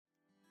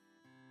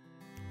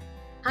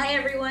Hi,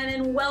 everyone,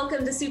 and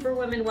welcome to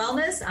Superwoman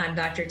Wellness. I'm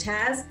Dr.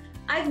 Taz.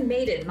 I've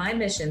made it my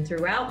mission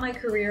throughout my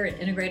career in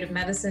integrative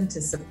medicine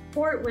to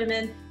support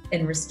women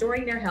in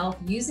restoring their health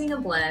using a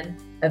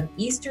blend of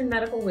Eastern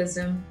medical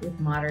wisdom with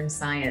modern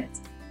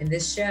science. In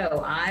this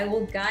show, I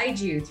will guide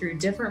you through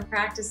different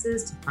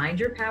practices to find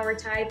your power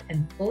type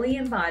and fully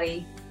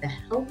embody the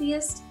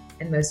healthiest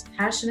and most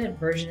passionate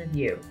version of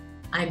you.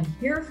 I'm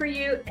here for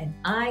you, and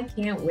I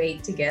can't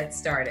wait to get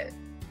started.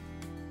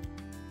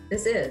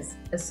 This is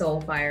a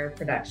Soulfire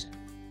production.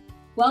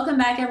 Welcome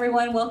back,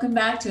 everyone. Welcome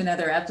back to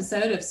another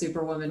episode of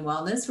Superwoman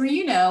Wellness, where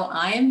you know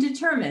I am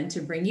determined to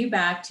bring you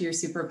back to your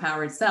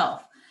superpowered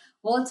self.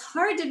 Well, it's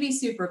hard to be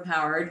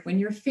superpowered when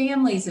your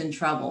family's in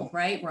trouble,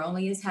 right? We're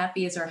only as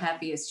happy as our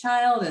happiest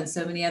child, and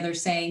so many other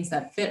sayings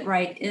that fit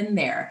right in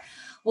there.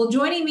 Well,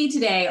 joining me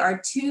today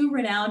are two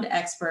renowned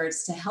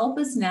experts to help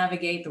us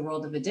navigate the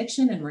world of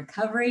addiction and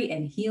recovery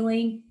and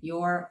healing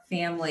your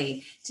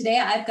family. Today,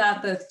 I've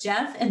got both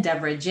Jeff and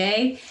Debra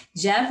J.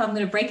 Jeff, I'm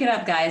going to break it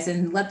up, guys,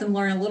 and let them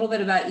learn a little bit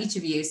about each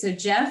of you. So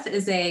Jeff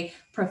is a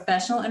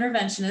professional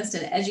interventionist,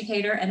 an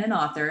educator, and an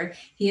author.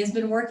 He has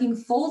been working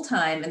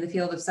full-time in the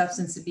field of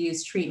substance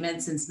abuse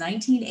treatment since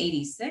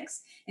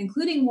 1986,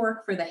 including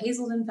work for the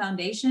Hazelden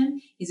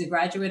Foundation. He's a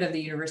graduate of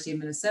the University of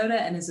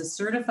Minnesota and is a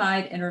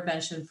certified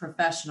intervention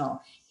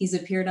professional. He's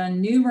appeared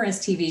on numerous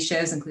TV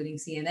shows, including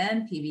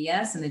CNN,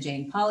 PBS, and The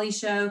Jane Pauley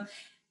Show.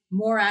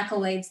 More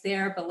accolades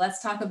there, but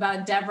let's talk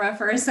about Debra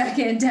for a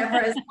second.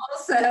 Debra is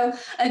also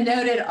a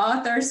noted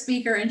author,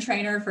 speaker, and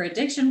trainer for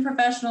addiction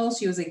professionals.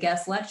 She was a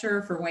guest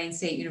lecturer for Wayne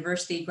State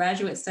University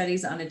Graduate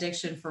Studies on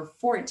Addiction for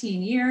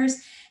 14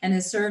 years and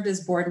has served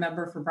as board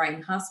member for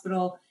Brighton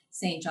Hospital,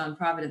 St. John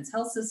Providence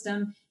Health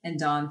System, and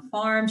Dawn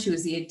Farm. She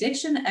was the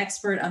addiction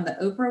expert on the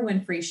Oprah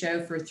Winfrey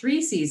Show for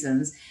 3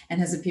 seasons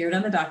and has appeared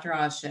on the Dr.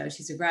 Oz Show.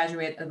 She's a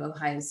graduate of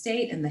Ohio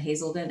State and the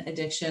Hazelden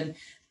Addiction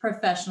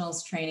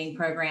Professionals Training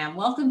Program.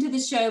 Welcome to the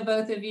show,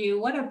 both of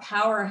you. What a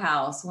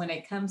powerhouse when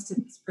it comes to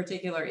this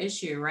particular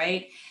issue,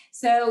 right?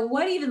 So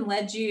what even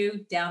led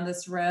you down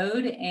this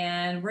road?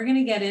 And we're going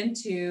to get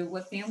into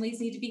what families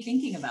need to be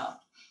thinking about.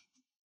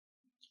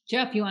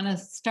 Jeff, you want to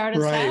start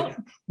us out?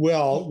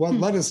 Well, what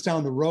led us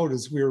down the road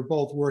is we were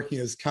both working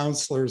as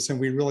counselors, and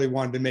we really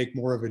wanted to make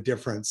more of a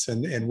difference.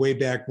 And way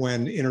back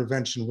when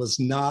intervention was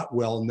not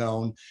well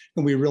known,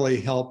 and we really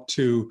helped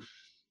to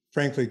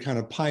frankly, kind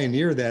of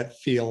pioneer that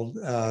field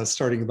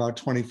starting about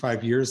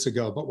 25 years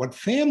ago. But what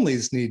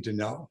families need to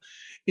know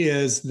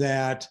is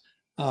that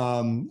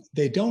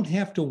they don't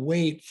have to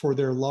wait for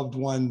their loved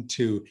one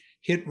to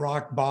hit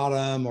rock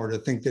bottom or to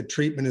think that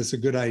treatment is a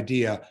good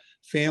idea.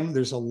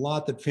 There's a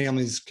lot that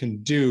families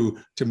can do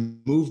to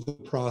move the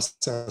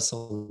process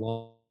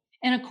along.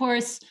 And of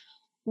course,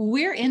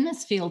 we're in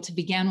this field to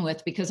begin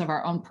with because of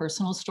our own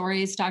personal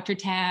stories, Dr.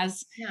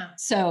 Taz. Yeah.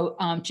 So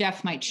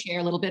Jeff might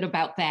share a little bit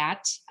about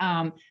that.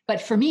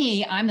 But for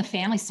me, I'm the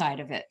family side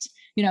of it.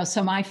 You know,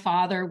 so my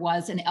father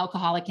was an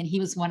alcoholic, and he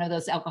was one of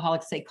those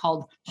alcoholics they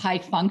called high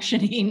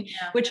functioning,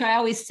 which I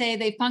always say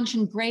they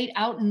function great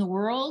out in the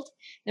world.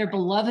 They're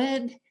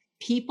beloved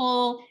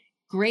people,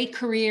 great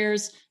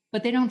careers,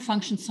 but they don't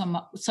function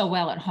so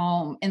well at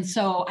home. And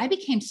so I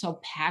became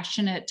so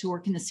passionate to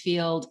work in this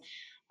field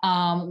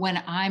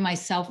when I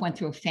myself went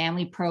through a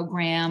family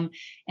program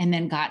and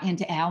then got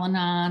into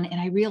Al-Anon,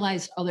 and I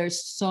realized,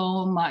 there's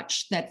so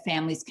much that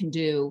families can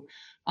do.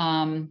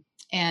 And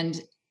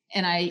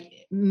I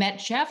met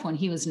Jeff when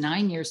he was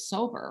 9 years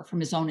sober from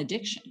his own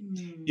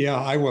addiction. Yeah,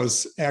 I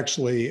was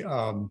actually,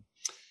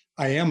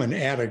 I am an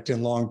addict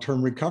in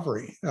long-term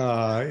recovery.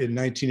 In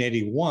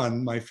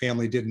 1981, my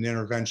family did an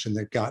intervention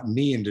that got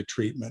me into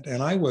treatment,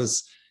 and I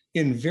was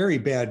in very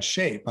bad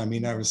shape. I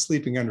mean, I was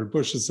sleeping under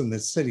bushes in the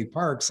city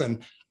parks,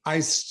 and I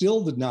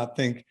still did not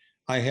think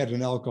I had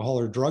an alcohol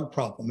or drug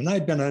problem. And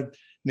I'd been a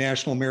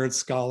National Merit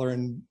Scholar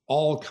and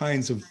all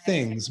kinds of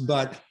things,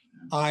 but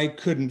I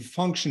couldn't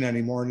function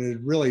anymore. And it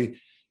had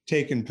really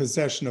taken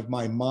possession of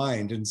my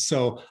mind. And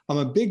so I'm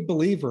a big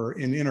believer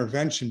in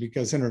intervention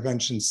because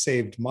intervention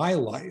saved my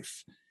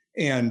life.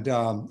 And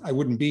I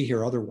wouldn't be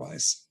here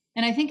otherwise.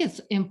 And I think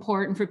it's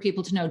important for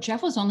people to know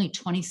Jeff was only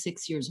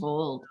 26 years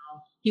old.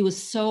 He was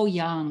so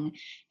young.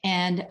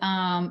 And,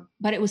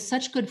 but it was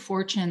such good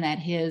fortune that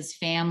his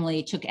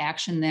family took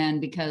action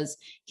then, because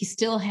he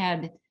still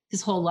had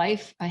his whole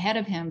life ahead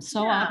of him.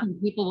 So often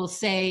people will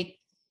say,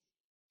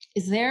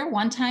 is there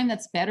one time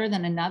that's better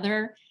than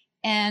another?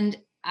 And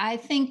I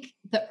think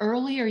the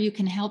earlier you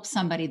can help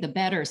somebody, the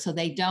better, so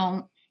they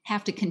don't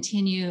have to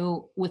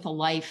continue with a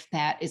life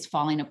that is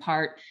falling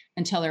apart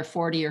until they're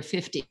 40 or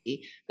 50.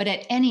 But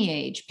at any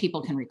age,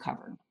 people can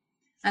recover.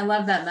 I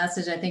love that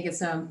message. I think it's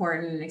so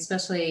important,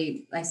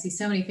 especially I see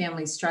so many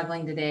families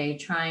struggling today,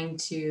 trying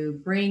to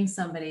bring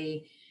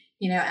somebody,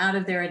 out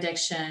of their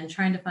addiction,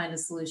 trying to find a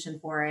solution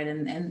for it.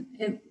 And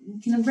it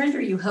can render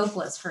you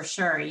hopeless for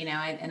sure, and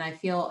I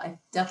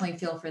definitely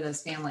feel for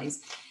those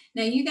families.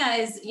 Now, you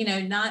guys,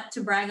 not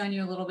to brag on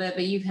you a little bit,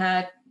 but you've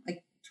had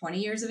like 20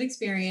 years of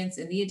experience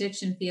in the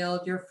addiction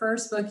field. Your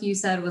first book, you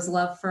said, was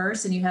Love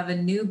First, and you have a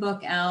new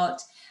book out.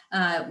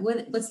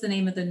 What's the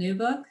name of the new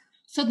book?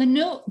 So the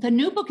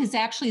new book is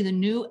actually the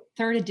new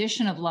third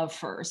edition of Love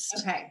First.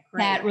 Okay,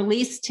 great. That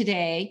released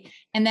today.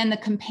 And then the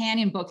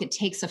companion book, It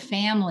Takes a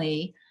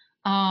Family,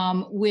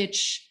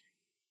 which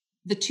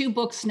the two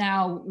books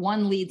now,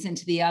 one leads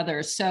into the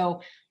other.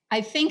 So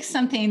I think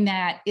something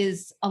that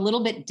is a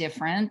little bit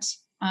different,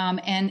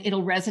 and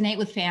it'll resonate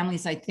with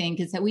families, I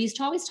think, is that we used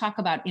to always talk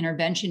about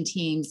intervention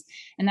teams,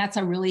 and that's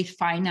a really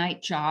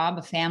finite job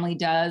a family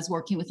does,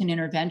 working with an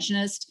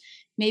interventionist.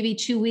 Maybe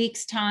 2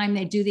 weeks time,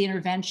 they do the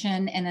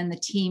intervention and then the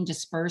team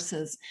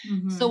disperses.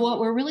 So what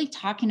we're really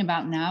talking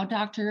about now,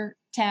 Dr.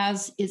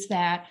 Taz, is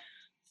that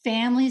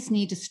families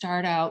need to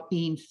start out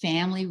being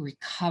family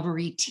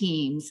recovery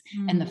teams.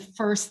 And the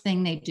first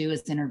thing they do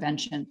is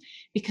intervention,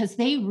 because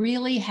they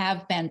really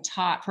have been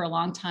taught for a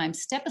long time,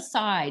 step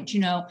aside,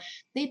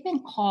 they've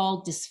been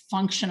called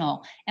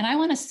dysfunctional. And I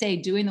want to say,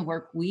 doing the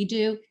work we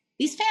do,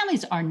 these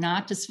families are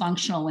not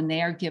dysfunctional when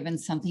they are given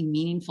something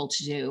meaningful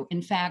to do.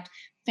 In fact,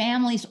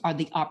 families are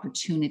the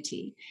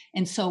opportunity.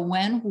 And so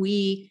when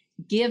we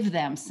give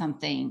them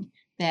something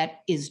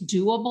that is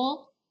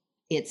doable,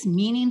 it's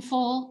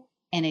meaningful,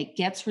 and it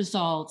gets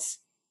results,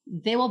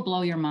 they will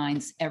blow your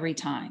minds every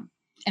time.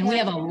 And we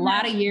have a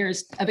lot of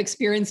years of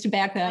experience to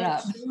back that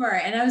up. Sure.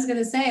 And I was going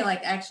to say, I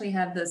actually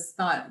had this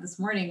thought this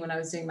morning when I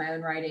was doing my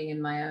own writing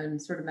and my own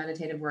sort of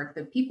meditative work,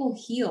 that people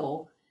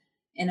heal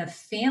in a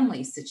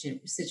family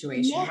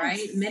situation, yes.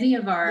 Right? Many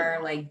of our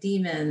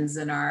demons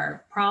and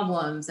our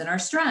problems and our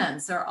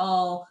strengths are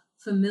all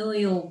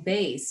familial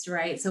based,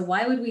 right? So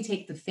why would we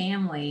take the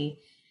family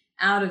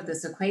out of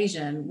this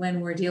equation when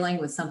we're dealing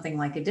with something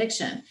like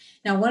addiction?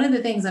 Now, one of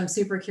the things I'm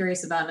super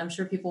curious about, and I'm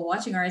sure people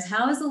watching are, is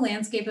how has the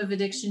landscape of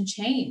addiction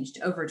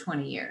changed over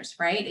 20 years,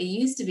 right? It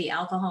used to be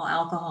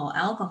alcohol.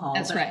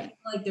 That's right. I feel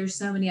like there's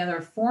so many other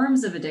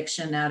forms of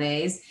addiction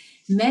nowadays,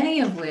 many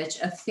of which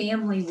a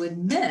family would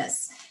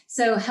miss.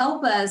 So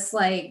help us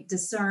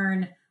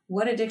discern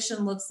what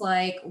addiction looks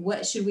like,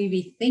 what should we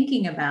be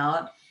thinking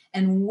about,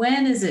 and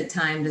when is it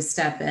time to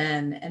step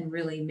in and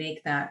really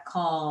make that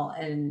call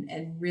and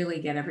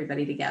really get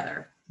everybody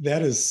together?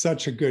 That is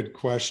such a good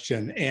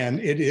question. And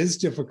it is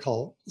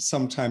difficult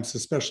sometimes,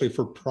 especially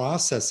for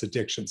process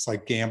addictions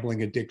like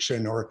gambling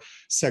addiction or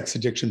sex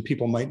addiction.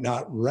 People might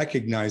not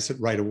recognize it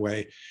right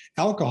away.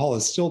 Alcohol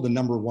is still the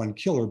number one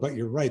killer, but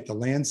you're right. The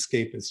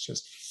landscape is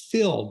just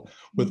filled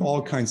with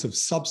all kinds of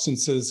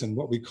substances and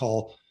what we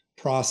call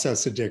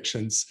process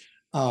addictions.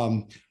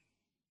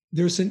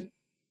 There's an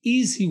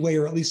easy way,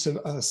 or at least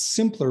a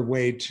simpler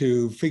way,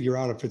 to figure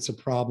out if it's a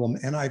problem.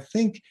 And I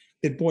think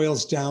it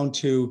boils down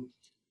to,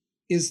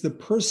 is the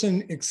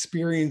person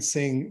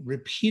experiencing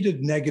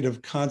repeated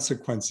negative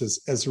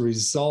consequences as a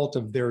result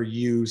of their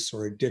use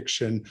or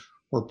addiction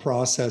or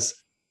process?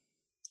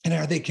 And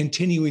are they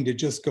continuing to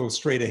just go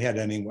straight ahead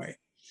anyway?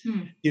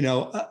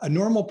 A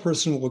normal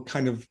person will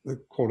kind of,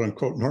 quote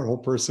unquote, normal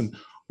person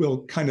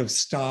will kind of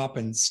stop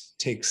and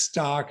take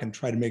stock and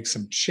try to make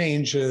some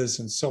changes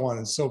and so on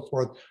and so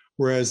forth.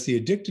 Whereas the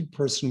addicted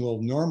person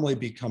will normally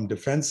become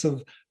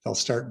defensive. They'll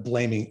start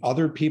blaming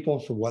other people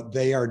for what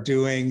they are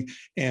doing.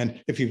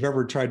 And if you've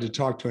ever tried to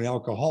talk to an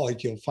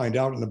alcoholic, you'll find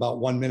out in about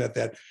 1 minute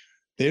that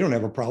they don't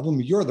have a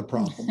problem, you're the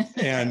problem.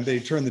 And they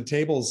turn the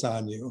tables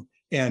on you.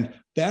 And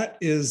that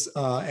is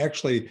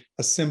actually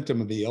a symptom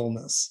of the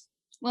illness.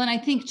 Well, and I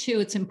think too,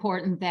 it's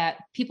important that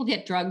people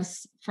get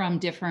drugs from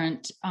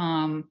different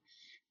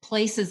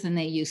places than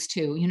they used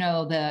to.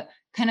 The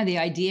kind of the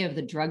idea of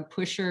the drug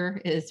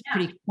pusher is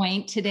pretty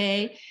quaint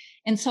today.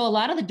 And so a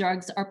lot of the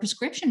drugs are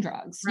prescription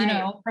drugs,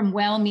 right, from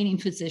well-meaning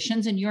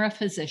physicians, and you're a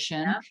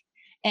physician. Yeah.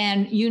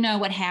 And you know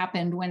what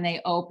happened when they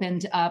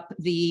opened up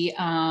the,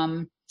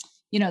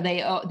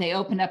 they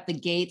opened up the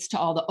gates to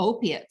all the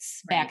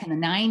opiates back in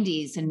the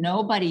 90s, and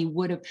nobody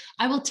would have.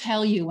 I will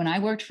tell you, when I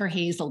worked for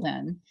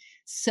Hazelden,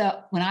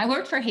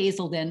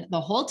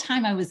 the whole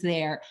time I was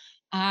there,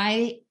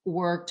 I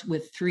worked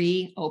with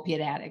 3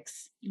 opiate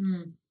addicts.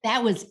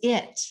 That was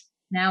it.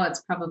 Now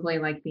it's probably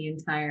the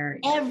entire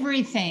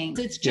everything.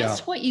 It's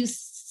just what you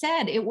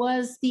said. It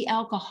was the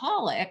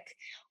alcoholic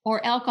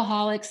or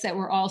alcoholics that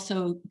were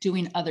also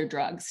doing other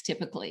drugs,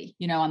 typically,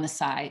 on the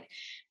side.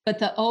 But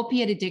the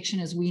opiate addiction,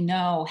 as we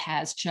know,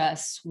 has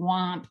just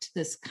swamped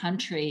this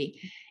country.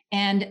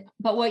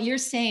 But what you're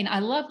saying, I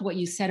loved what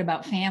you said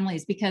about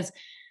families, because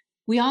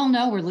we all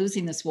know we're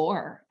losing this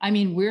war. I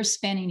mean, we're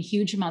spending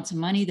huge amounts of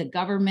money, the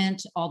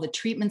government, all the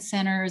treatment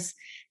centers.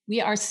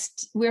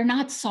 We're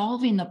not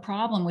solving the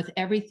problem with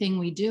everything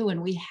we do.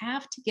 And we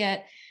have to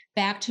get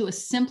back to a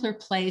simpler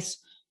place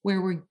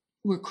where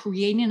we're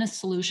creating a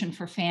solution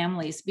for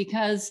families,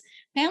 because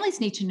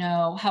families need to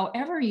know,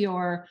 however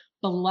your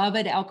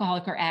beloved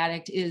alcoholic or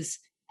addict is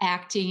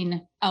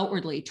acting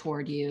outwardly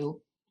toward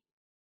you,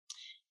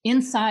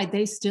 inside,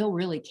 they still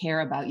really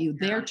care about you.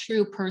 Their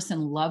true person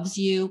loves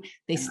you.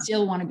 They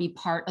still want to be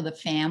part of the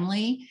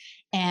family.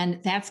 And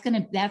that's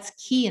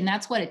key. And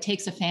that's what It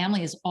Takes a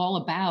Family is all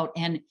about.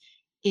 And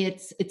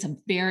it's a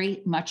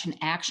very much an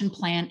action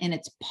plan, and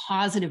it's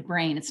positive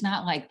brain. It's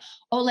not like,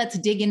 oh, let's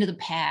dig into the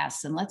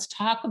past and let's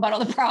talk about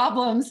all the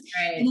problems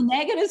and the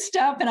negative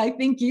stuff. And I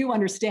think you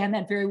understand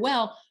that very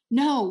well.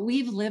 No,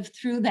 we've lived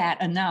through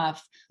that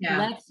enough. Yeah.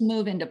 Let's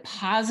move into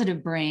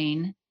positive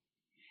brain.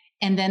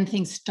 And then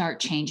things start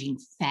changing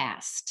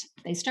fast.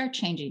 They start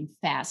changing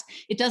fast.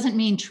 It doesn't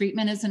mean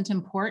treatment isn't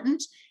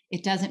important.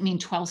 It doesn't mean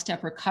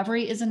 12-step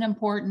recovery isn't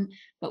important,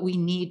 but we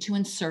need to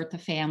insert the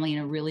family in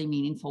a really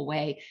meaningful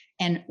way.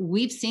 And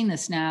we've seen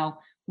this now.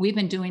 We've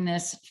been doing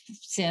this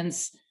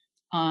since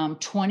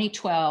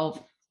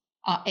 2012.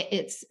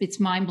 It's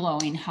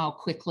mind-blowing how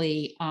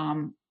quickly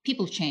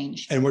people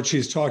change. And what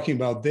she's talking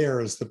about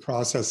there is the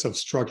process of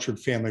structured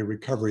family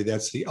recovery.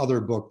 That's the other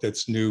book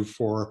that's new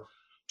for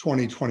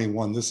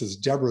 2021. This is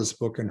Debra's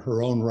book in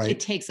her own right.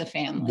 It Takes a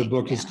Family. The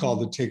book is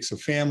called It Takes a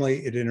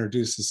Family. It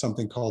introduces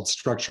something called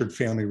structured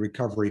family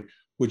recovery,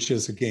 which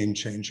is a game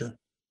changer.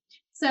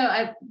 So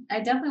I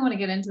definitely want to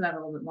get into that a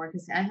little bit more,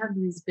 because I have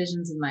these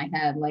visions in my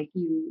head, like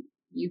you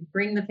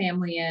bring the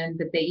family in,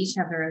 but they each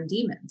have their own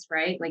demons,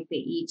 right? Like they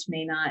each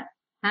may not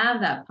have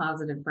that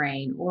positive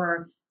brain,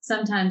 or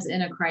sometimes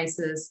in a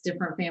crisis,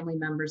 different family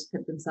members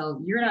put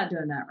themselves, you're not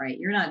doing that right.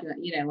 You're not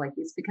doing, like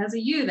it's because of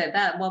you that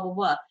blah, blah,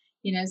 blah.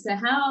 So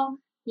how,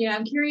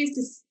 I'm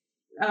curious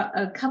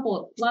to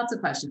lots of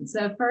questions.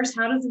 So first,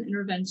 how does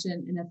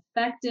an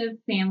effective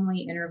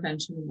family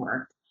intervention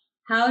work?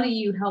 How do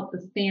you help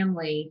the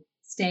family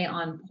stay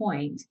on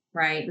point,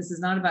 right? This is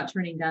not about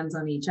turning guns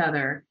on each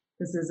other.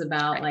 This is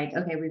about like,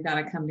 okay, we've got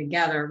to come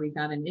together. We've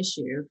got an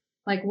issue.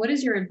 Like, what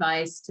is your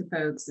advice to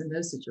folks in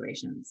those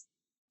situations?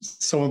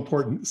 So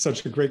important.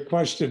 Such a great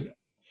question.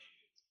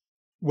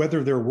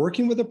 Whether they're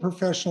working with a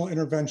professional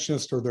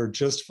interventionist or they're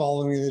just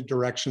following the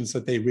directions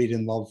that they read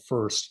in Love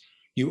First,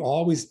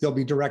 they'll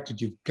be directed.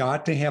 You've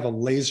got to have a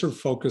laser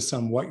focus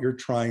on what you're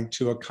trying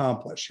to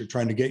accomplish. You're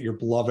trying to get your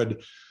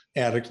beloved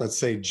addict, let's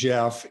say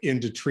Jeff,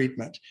 into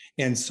treatment.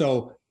 And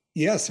so,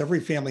 yes, every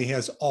family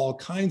has all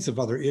kinds of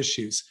other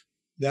issues.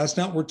 That's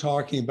not what we're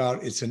talking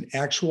about. It's an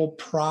actual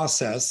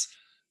process,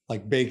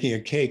 like baking a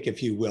cake,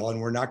 if you will. And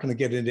we're not going to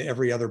get into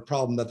every other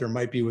problem that there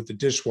might be with the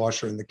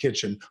dishwasher in the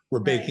kitchen. We're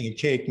baking a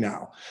cake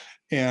now.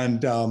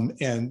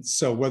 And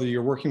so whether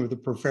you're working with a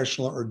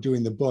professional or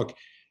doing the book,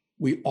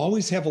 we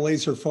always have a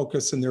laser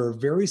focus, and there are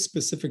very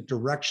specific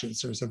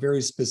directions. There's a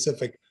very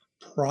specific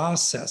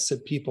process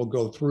that people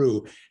go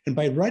through. And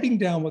by writing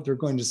down what they're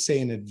going to say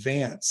in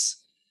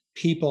advance,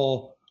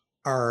 people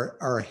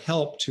are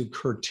helped to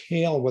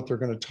curtail what they're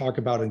going to talk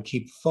about and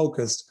keep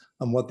focused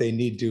on what they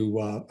need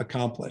to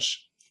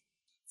accomplish.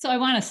 So I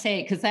want to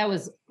say, because that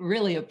was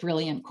really a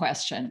brilliant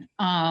question.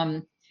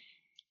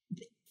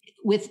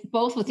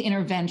 With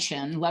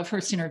intervention, Love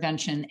First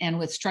intervention, and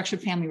with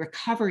structured family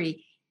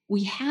recovery,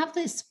 we have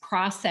this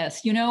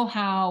process. You know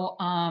how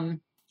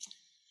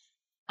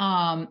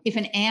if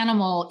an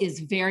animal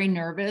is very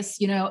nervous,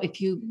 if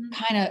you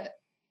kind of,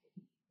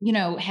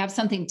 have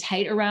something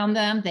tight around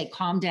them, they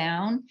calm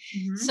down.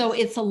 Mm-hmm. So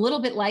it's a little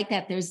bit like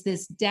that. There's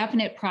this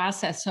definite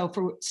process. So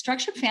for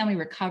structured family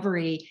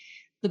recovery,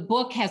 the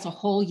book has a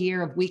whole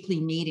year of weekly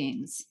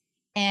meetings,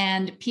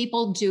 and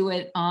people do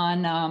it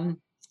on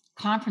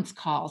conference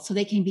calls, so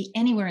they can be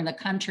anywhere in the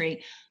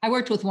country. I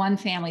worked with one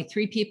family,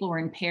 3 people were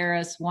in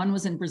Paris, 1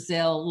 was in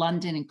Brazil,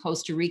 London, and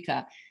Costa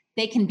Rica.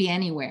 They can be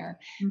anywhere.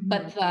 Mm-hmm.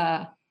 But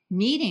the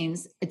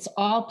meetings, it's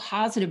all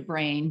positive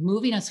brain,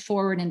 moving us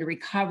forward into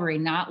recovery,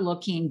 not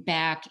looking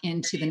back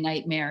into the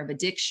nightmare of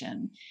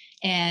addiction,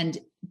 and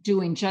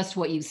doing just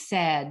what you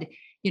said,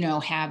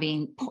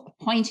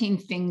 pointing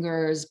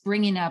fingers,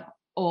 bringing up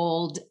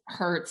old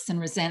hurts and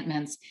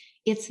resentments.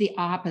 It's the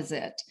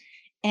opposite.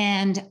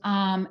 And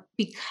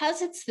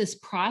because it's this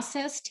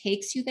process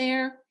takes you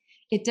there,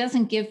 it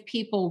doesn't give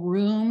people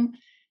room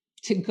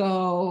to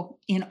go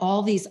in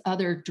all these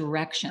other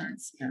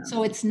directions. Yeah.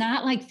 So it's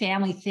not like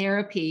family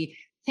therapy.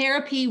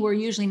 Therapy, we're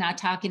usually not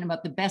talking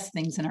about the best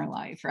things in our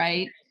life,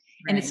 right?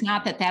 And it's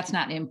not that that's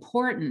not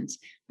important,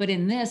 but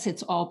in this,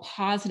 it's all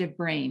positive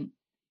brain.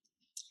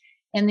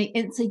 And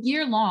it's a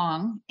year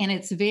long, and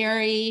it's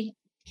very,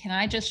 can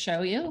I just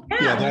show you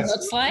what it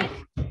looks like?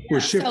 We're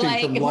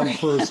shifting from Love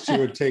First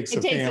to It Takes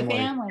a Family.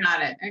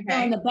 Got it. Okay.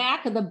 So in the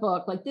back of the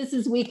book, like this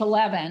is week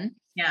 11.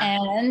 Yeah.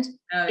 And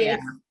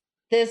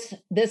this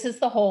is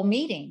the whole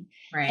meeting.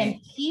 Right. And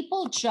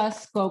people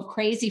just go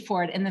crazy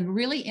for it. And the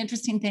really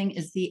interesting thing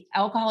is the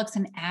alcoholics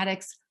and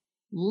addicts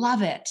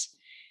love it.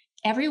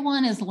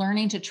 Everyone is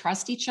learning to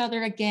trust each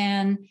other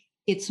again.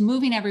 It's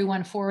moving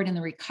everyone forward in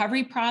the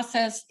recovery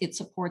process. It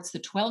supports the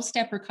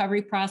 12-step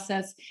recovery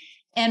process.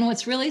 And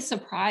what's really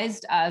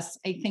surprised us,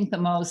 I think the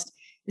most,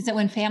 is that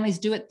when families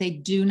do it, they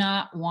do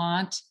not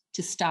want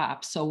to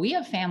stop. So we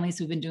have families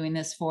who've been doing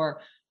this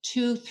for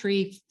 2,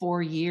 3,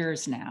 4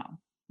 years now.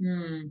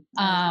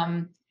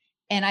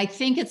 And I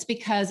think it's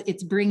because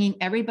it's bringing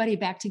everybody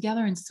back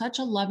together in such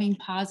a loving,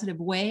 positive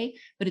way,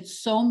 but it's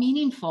so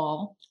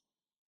meaningful.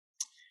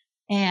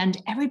 And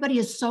everybody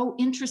is so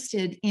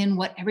interested in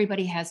what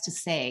everybody has to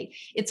say.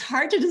 It's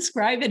hard to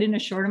describe it in a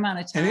short amount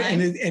of time.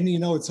 And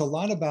it's a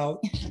lot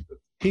about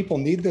people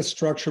need this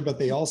structure, but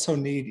they also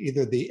need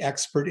either the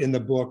expert in the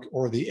book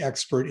or the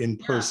expert in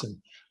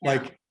person. Yeah.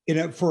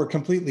 Like for a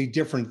completely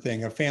different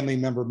thing, a family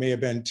member may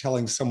have been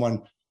telling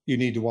someone, you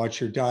need to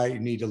watch your diet, you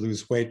need to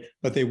lose weight,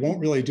 but they won't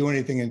really do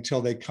anything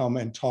until they come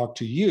and talk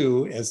to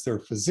you as their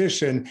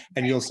physician.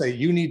 And you'll say,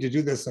 you need to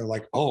do this. And they're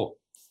like, oh,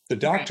 the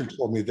doctor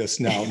told me this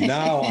now.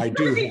 Now I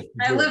do.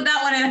 I live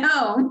that one at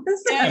home.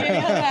 Yeah, you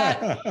know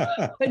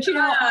that. But you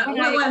know,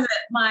 what was it?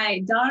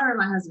 My daughter and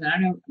my husband, I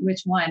don't know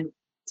which one,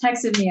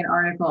 texted me an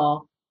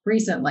article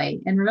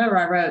recently. And remember,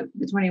 I wrote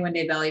the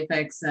 21-Day Belly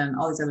Fix and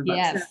all these other books.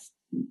 Yes.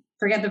 So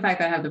forget the fact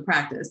that I have the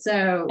practice.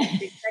 So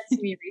they texted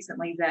me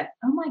recently that,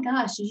 oh my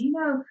gosh, did you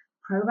know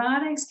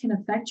probiotics can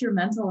affect your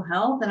mental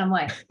health? And I'm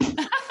like,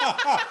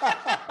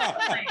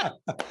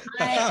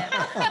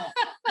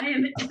 I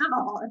am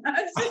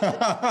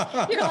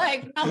out. You're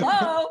like,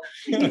 hello.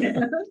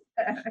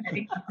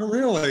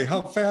 Really?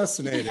 How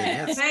fascinating.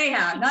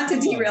 Anyhow, not to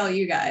derail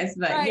you guys,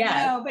 but right,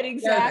 yeah. No, but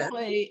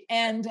exactly.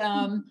 And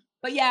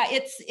but yeah,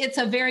 it's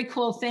a very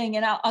cool thing.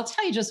 And I'll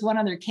tell you just one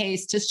other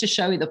case just to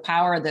show you the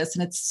power of this.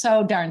 And it's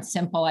so darn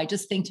simple. I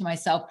just think to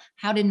myself,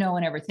 how did no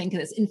one ever think of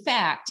this? In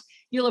fact,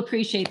 you'll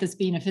appreciate this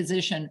being a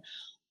physician.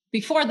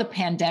 Before the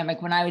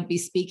pandemic, when I would be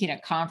speaking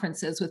at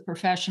conferences with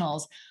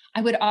professionals,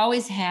 I would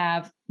always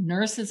have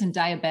nurses and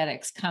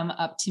diabetics come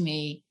up to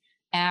me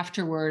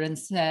afterward and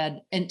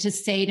to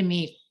say to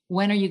me,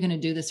 when are you going to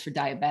do this for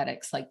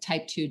diabetics, like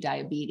type 2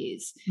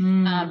 diabetes?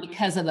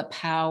 Because of the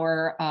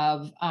power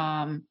of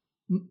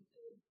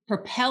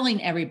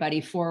propelling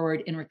everybody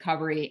forward in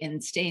recovery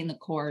and staying the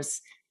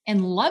course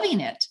and loving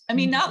it. I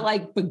mean, not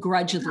like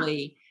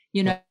begrudgingly,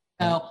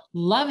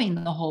 loving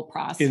the whole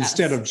process.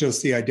 Instead of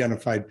just the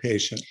identified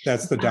patient.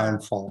 That's the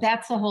downfall.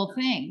 That's the whole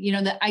thing.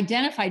 The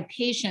identified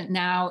patient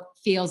now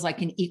feels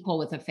like an equal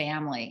with a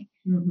family,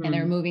 and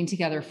they're moving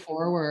together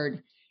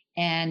forward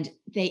and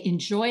they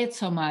enjoy it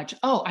so much.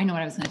 Oh, I know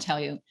what I was going to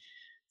tell you.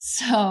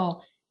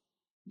 So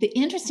the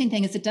interesting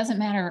thing is it doesn't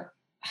matter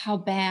how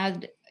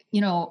bad,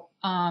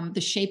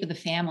 the shape of the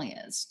family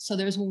is. So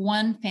there's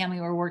one family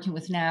we're working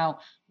with now.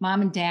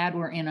 Mom and dad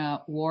were in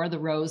a War of the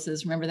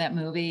Roses. Remember that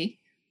movie?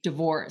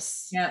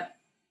 Divorce. Yep.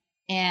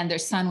 And their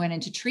son went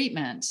into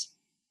treatment,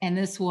 and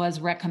this was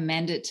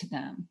recommended to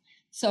them.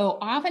 So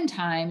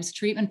oftentimes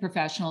treatment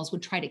professionals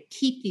would try to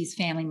keep these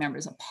family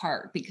members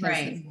apart because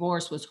the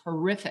divorce was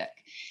horrific.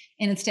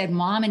 And instead,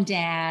 mom and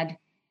dad,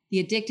 the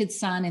addicted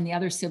son, and the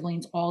other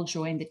siblings all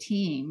joined the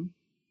team.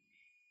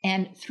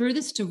 And through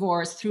this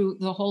divorce, through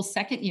the whole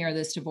second year of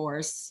this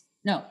divorce,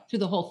 through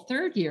the whole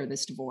third year of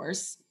this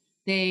divorce,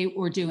 they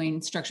were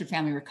doing structured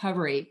family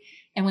recovery.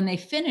 And when they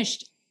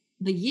finished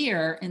the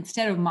year,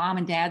 instead of mom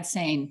and dad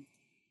saying,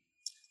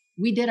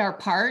 we did our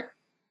part,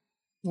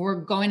 we're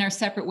going our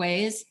separate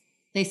ways,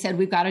 they said,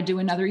 we've got to do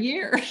another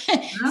year.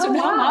 So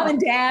now mom and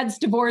dad's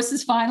divorce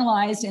is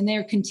finalized and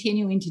they're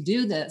continuing to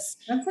do this.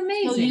 That's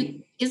amazing.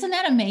 So isn't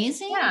that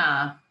amazing?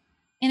 Yeah.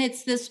 And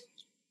it's this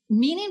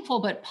meaningful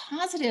but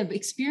positive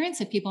experience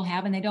that people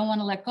have, and they don't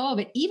want to let go of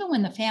it. Even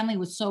when the family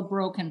was so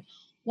broken,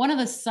 one of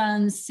the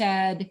sons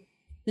said,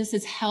 this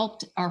has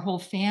helped our whole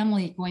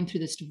family going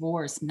through this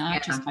divorce,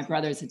 not just my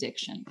brother's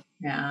addiction.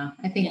 Yeah,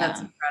 I think that's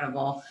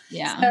incredible.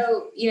 Yeah.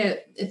 So,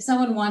 if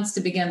someone wants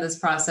to begin this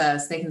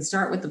process, they can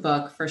start with the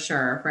book for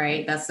sure,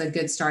 right? That's a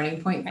good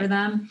starting point for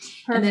them.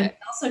 Perfect. And then we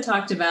also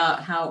talked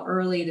about how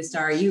early to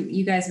start.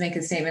 You guys make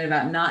a statement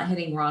about not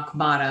hitting rock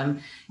bottom.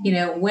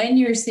 When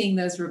you're seeing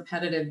those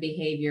repetitive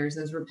behaviors,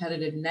 those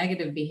repetitive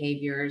negative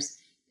behaviors,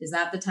 is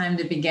that the time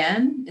to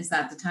begin? Is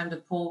that the time to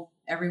pull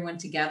everyone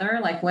together?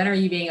 Like, when are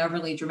you being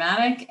overly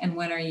dramatic and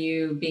when are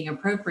you being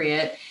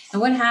appropriate? And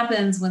what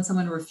happens when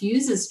someone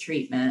refuses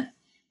treatment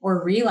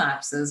or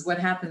relapses? What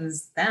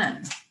happens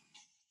then?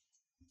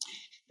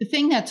 The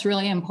thing that's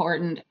really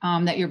important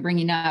that you're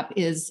bringing up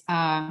is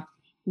when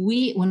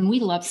we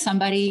love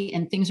somebody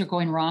and things are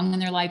going wrong in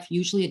their life,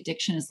 usually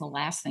addiction is the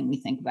last thing we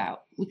think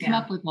about. We come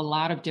up with a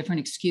lot of different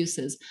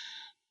excuses.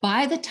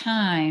 By the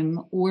time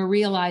we're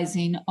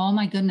realizing, oh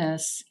my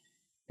goodness,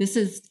 this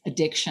is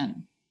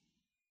addiction,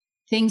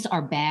 things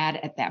are bad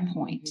at that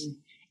point.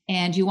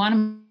 And you want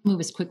to move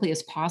as quickly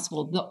as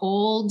possible. The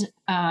old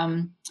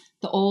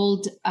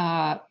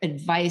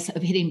advice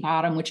of hitting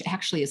bottom, which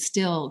actually is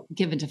still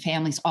given to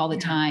families all the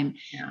time.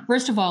 Yeah.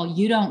 First of all,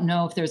 you don't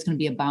know if there's going to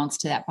be a bounce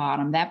to that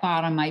bottom. That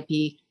bottom might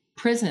be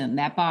prison.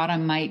 That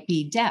bottom might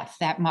be death.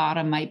 That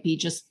bottom might be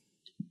just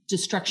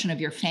destruction of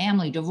your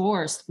family,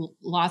 divorce,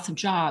 loss of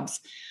jobs.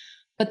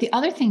 But the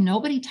other thing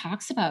nobody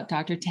talks about,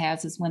 Dr.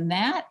 Taz, is when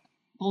that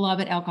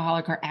beloved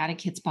alcoholic or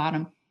addict hits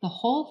bottom, the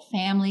whole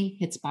family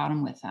hits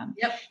bottom with them,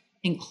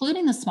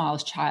 including the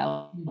smallest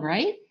child,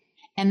 right?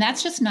 And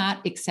that's just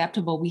not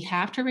acceptable. We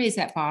have to raise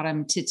that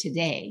bottom to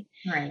today.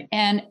 Right.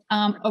 And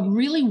a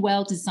really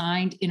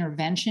well-designed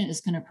intervention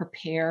is going to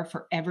prepare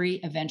for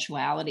every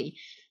eventuality.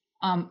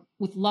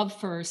 With Love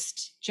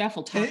First, Jeff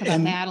will talk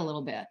about that a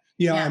little bit.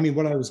 Yeah, I mean,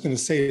 what I was going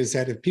to say is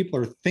that if people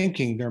are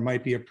thinking there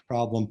might be a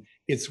problem,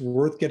 it's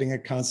worth getting a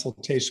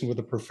consultation with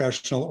a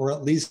professional or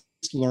at least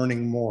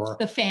learning more.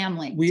 The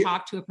family,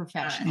 talk to a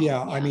professional.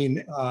 Yeah. I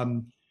mean,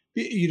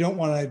 you don't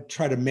want to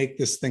try to make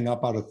this thing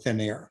up out of thin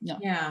air. No.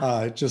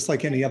 Yeah. Just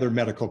like any other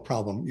medical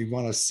problem, you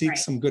want to seek Right.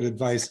 some good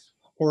advice,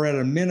 or at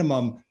a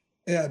minimum,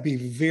 be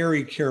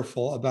very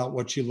careful about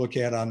what you look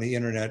at on the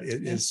internet.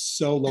 It is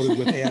so loaded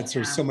with ads.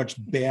 There's so much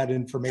bad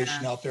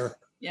information out there.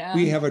 Yeah.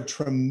 We have a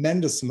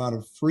tremendous amount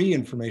of free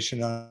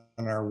information on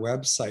our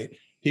website.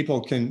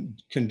 People can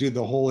do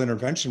the whole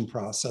intervention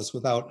process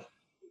without,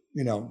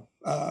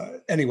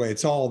 anyway,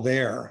 it's all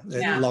there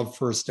at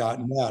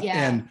lovefirst.net.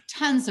 Yeah, and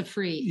tons of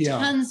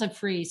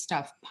free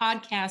stuff,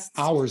 podcasts,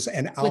 hours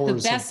and hours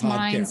with the best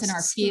minds in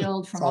our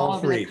field from all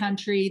over the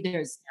country.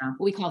 There's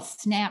what we call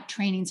snap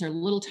trainings, or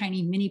little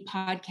tiny mini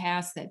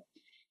podcasts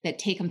that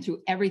take them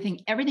through everything.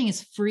 Everything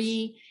is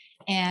free.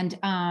 And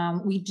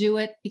we do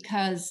it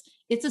because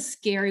it's a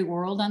scary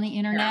world on the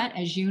internet,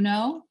 as you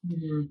know,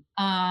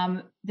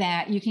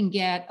 that you can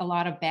get a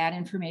lot of bad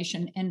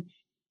information. And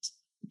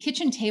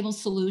kitchen table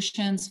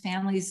solutions,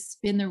 families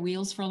spin their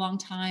wheels for a long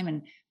time,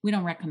 and we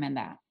don't recommend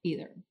that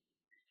either.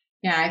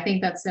 Yeah, I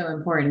think that's so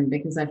important,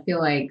 because I feel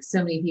like so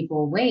many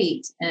people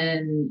wait,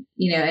 and,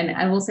 and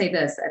I will say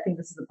this, I think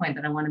this is the point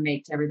that I want to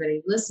make to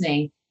everybody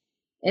listening,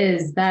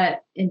 is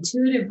that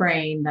intuitive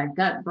brain, that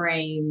gut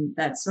brain,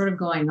 that's sort of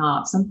going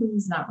off.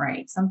 Something's not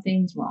right.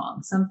 Something's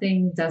wrong.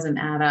 Something doesn't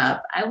add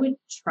up. I would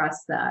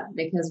trust that,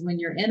 because when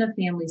you're in a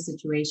family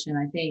situation,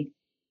 I think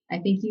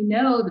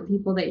the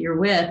people that you're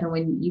with, and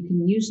when you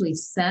can usually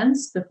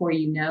sense before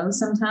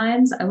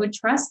sometimes, I would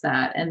trust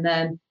that, and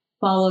then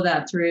follow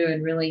that through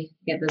and really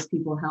get those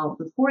people help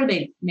before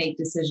they make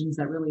decisions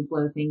that really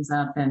blow things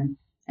up and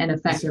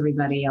affect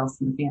everybody else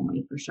in the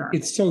family, for sure.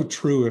 It's so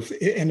true. If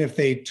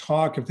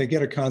they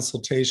get a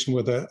consultation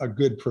with a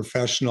good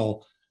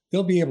professional,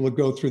 they'll be able to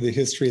go through the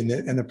history,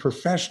 and the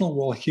professional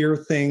will hear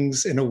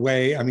things in a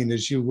way,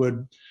 as you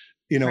would,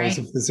 as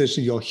a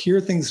physician, you'll hear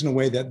things in a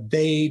way that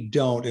they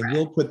don't, and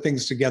you'll put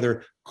things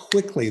together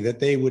quickly that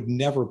they would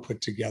never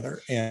put together.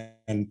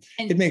 And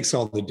it makes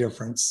all the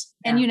difference.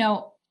 And,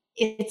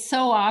 it's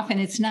so often,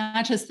 it's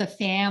not just the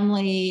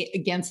family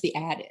against the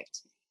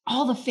addict.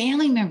 All the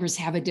family members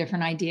have a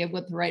different idea of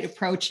what the right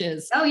approach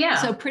is. Oh,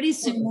 yeah. So pretty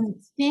soon,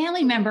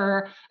 family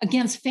member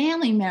against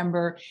family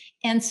member.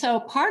 And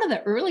so part of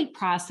the early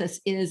process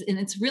is, and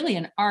it's really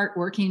an art,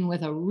 working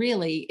with a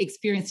really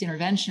experienced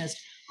interventionist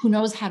who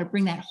knows how to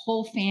bring that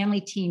whole family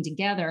team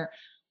together,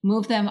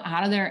 move them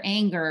out of their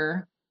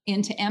anger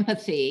into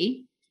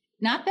empathy.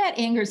 Not that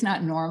anger is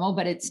not normal,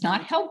 but it's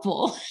not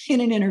helpful in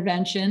an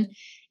intervention.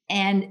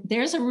 And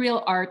there's a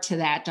real art to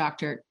that,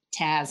 Dr.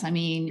 Taz.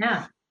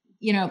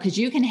 Because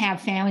you can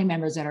have family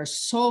members that are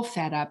so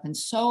fed up and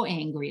so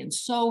angry and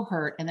so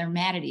hurt, and they're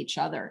mad at each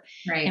other.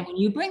 Right. And when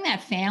you bring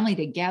that family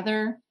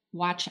together,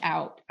 watch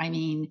out.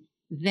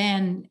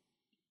 Then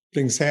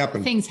things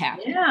happen.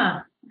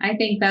 Yeah. I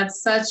think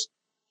that's such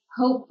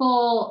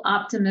hopeful,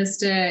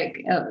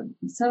 optimistic,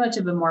 so much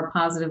of a more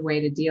positive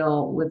way to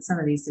deal with some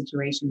of these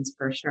situations,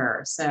 for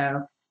sure.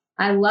 So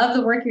I love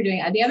the work you're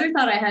doing. The other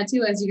thought I had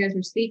too, as you guys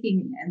were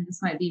speaking, and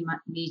this might be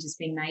me just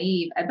being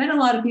naive, I bet a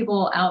lot of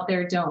people out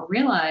there don't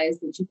realize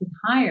that you can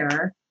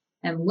hire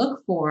and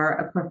look for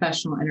a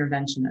professional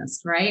interventionist,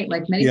 right?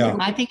 Like many people,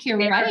 I think you're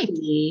right.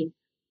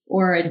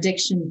 Or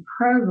addiction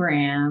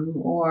program,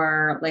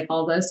 or like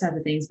all those type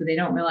of things, but they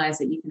don't realize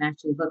that you can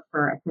actually look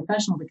for a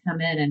professional to come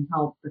in and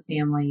help the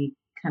family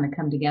kind of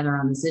come together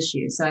on this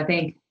issue. So I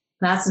think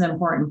that's an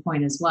important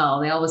point as well.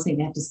 They always think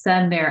they have to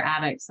send their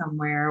addict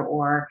somewhere,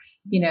 or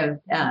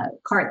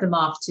cart them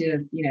off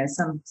to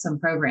some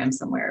program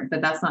somewhere,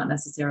 but that's not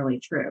necessarily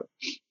true.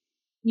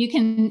 You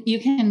can,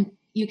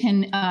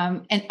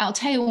 and I'll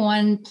tell you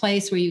one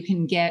place where you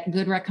can get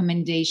good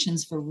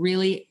recommendations for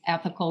really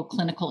ethical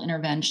clinical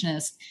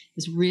interventionists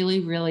is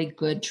really, really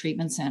good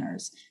treatment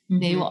centers. Mm-hmm.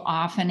 They will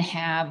often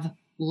have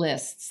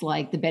lists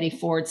like the Betty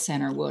Ford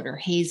Center would, or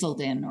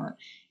Hazelden, or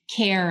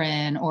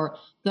Karen, or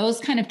those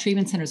kind of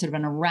treatment centers that have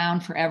been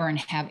around forever and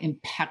have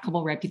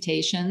impeccable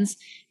reputations.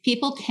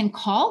 People can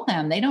call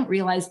them. They don't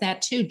realize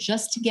that too,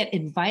 just to get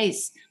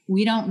advice.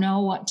 We don't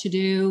know what to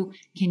do.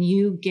 Can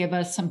you give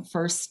us some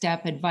first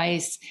step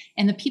advice?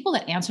 And the people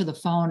that answer the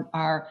phone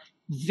are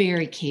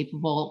very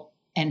capable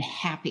and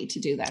happy to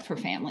do that for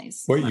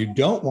families. What you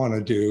don't want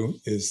to do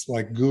is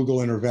like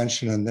Google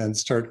intervention and then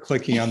start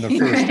clicking on the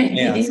first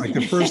ads. Like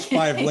the first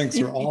 5 links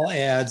are all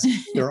ads.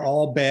 They're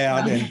all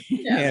bad.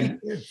 And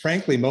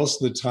frankly,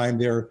 most of the time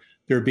they're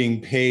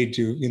being paid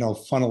to,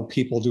 funnel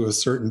people to a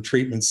certain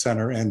treatment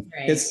center. And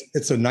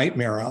it's a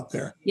nightmare out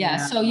there.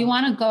 Yeah. So you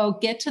want to go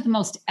get to the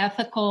most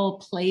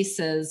ethical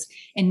places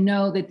and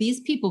know that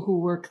these people who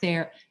work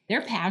there,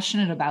 they're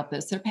passionate about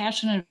this. They're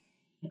passionate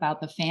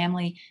about the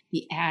family,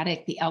 the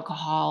addict, the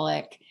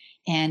alcoholic,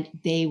 and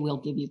they will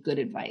give you good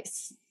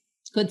advice.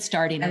 It's good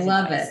starting. I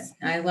love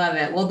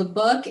it. Well, the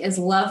book is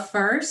Love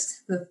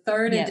First, the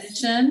 3rd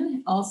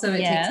edition. Also,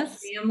 it takes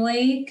a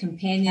family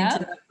companion to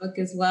the book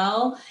as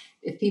well.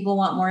 If people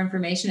want more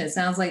information, it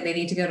sounds like they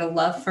need to go to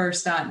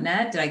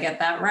lovefirst.net. Did I get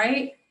that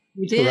right?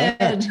 You did.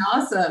 Correct.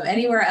 Awesome.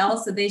 Anywhere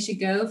else that they should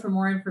go for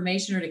more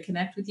information or to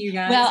connect with you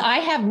guys?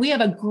 Well, we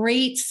have a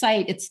great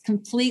site. It's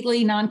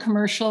completely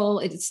non-commercial.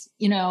 It's,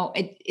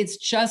 it's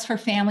just for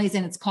families,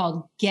 and it's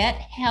called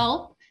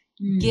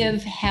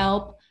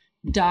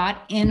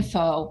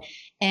gethelpgivehelp.info.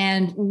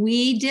 And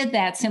we did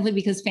that simply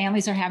because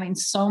families are having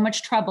so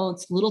much trouble.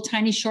 It's little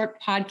tiny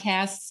short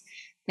podcasts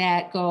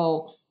that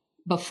go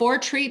before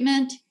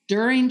treatment,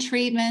 during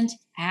treatment,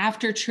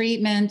 after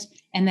treatment,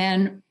 and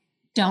then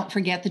don't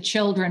forget the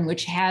children,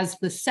 which has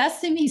the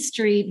Sesame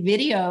Street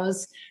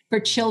videos for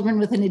children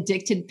with an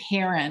addicted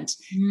parent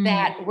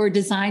that were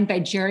designed by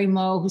Jerry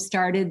Moe, who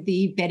started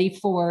the Betty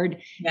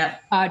Ford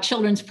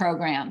children's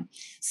program.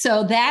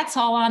 So that's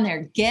all on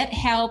there.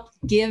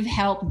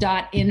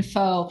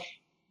 Gethelpgivehelp.info.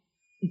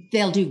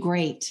 They'll do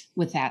great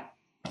with that.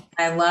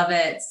 I love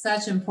it.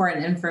 Such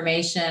important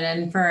information.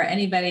 And for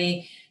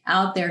anybody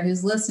out there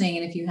who's listening,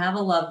 and if you have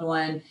a loved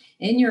one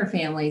in your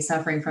family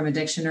suffering from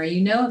addiction, or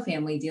a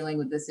family dealing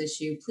with this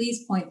issue,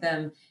 please point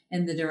them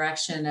in the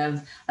direction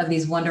of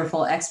these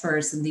wonderful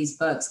experts in these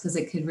books, because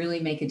it could really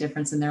make a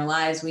difference in their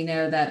lives. We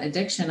know that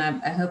addiction,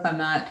 I hope I'm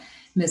not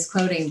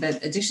misquoting,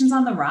 but addiction's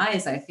on the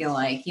rise. I feel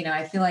like,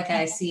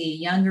 I see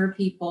younger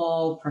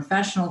people,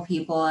 professional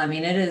people. I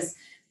mean, it is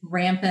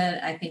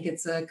rampant. I think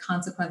it's a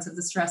consequence of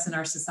the stress in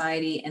our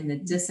society and the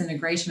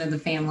disintegration of the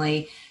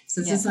family. So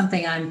this is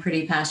something I'm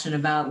pretty passionate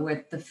about,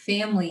 with the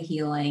family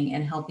healing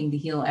and helping to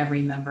heal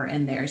every member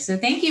in there. So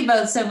thank you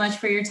both so much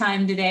for your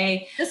time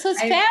today. This was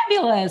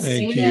fabulous.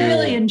 We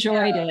really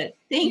enjoyed it.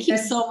 Thank you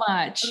so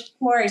much. Of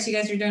course, you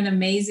guys are doing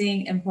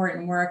amazing,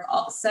 important work.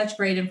 Such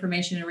great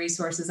information and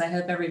resources. I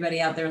hope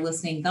everybody out there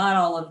listening got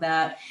all of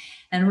that.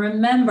 And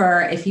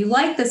remember, if you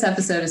like this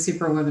episode of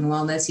Superwoman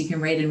Wellness, you can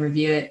rate and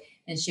review it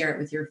and share it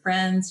with your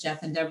friends.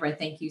 Jeff and Debra,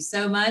 thank you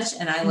so much.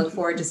 And I look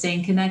forward to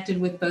staying connected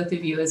with both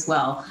of you as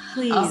well.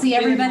 Please, I'll see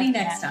everybody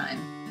next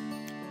time.